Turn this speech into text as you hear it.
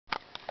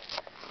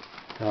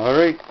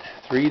Alright,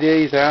 3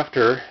 days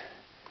after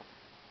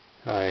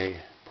I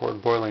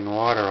poured boiling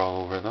water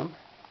all over them,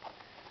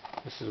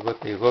 this is what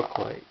they look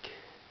like.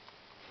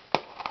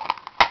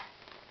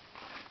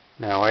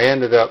 Now I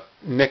ended up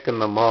nicking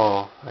them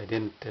all. I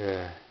didn't,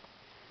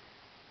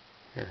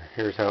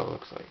 here's how it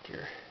looks like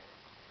here.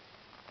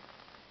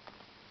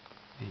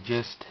 They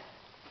just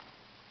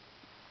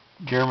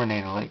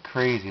germinated like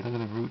crazy. Look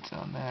at the roots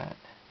on that.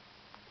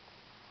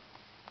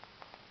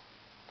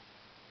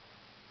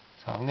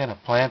 So I'm going to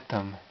plant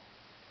them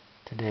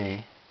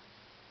today.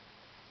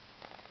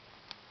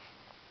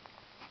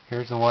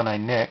 Here's the one I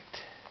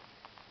nicked.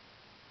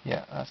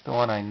 Yeah, that's the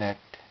one I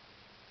nicked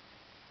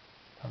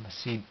on the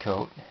seed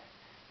coat.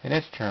 And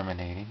it's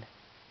germinating.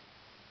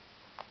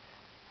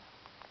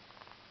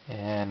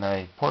 And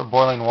I poured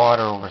boiling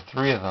water over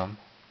 3 of them.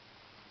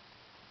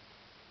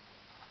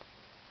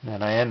 And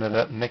then I ended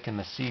up nicking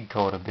the seed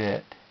coat a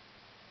bit.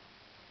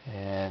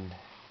 And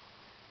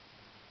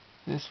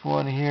this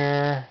one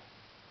here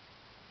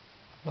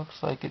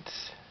looks like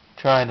it's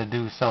trying to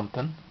do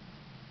something.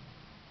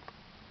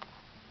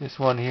 This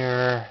one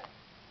here,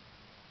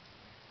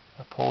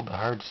 I pulled the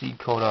hard seed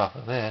coat off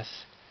of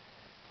this,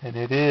 and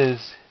it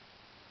is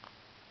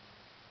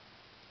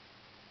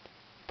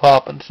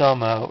popping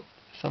some out,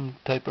 some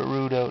type of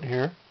root out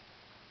here.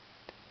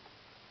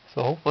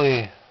 So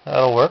hopefully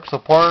that'll work. So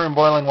pouring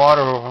boiling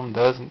water over them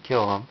doesn't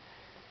kill them.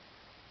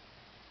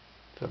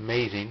 It's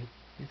amazing.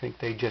 You think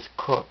they just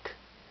cook.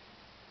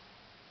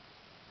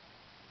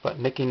 But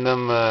nicking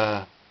them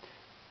all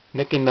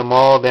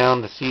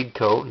down the seed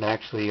coat and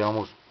actually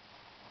almost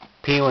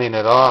peeling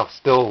it off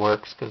still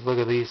works, because look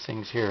at these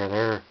things here.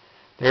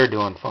 They're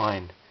doing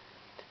fine.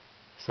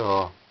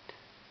 So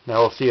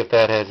now we'll see if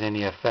that has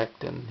any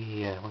effect in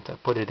the once I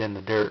put it in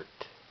the dirt.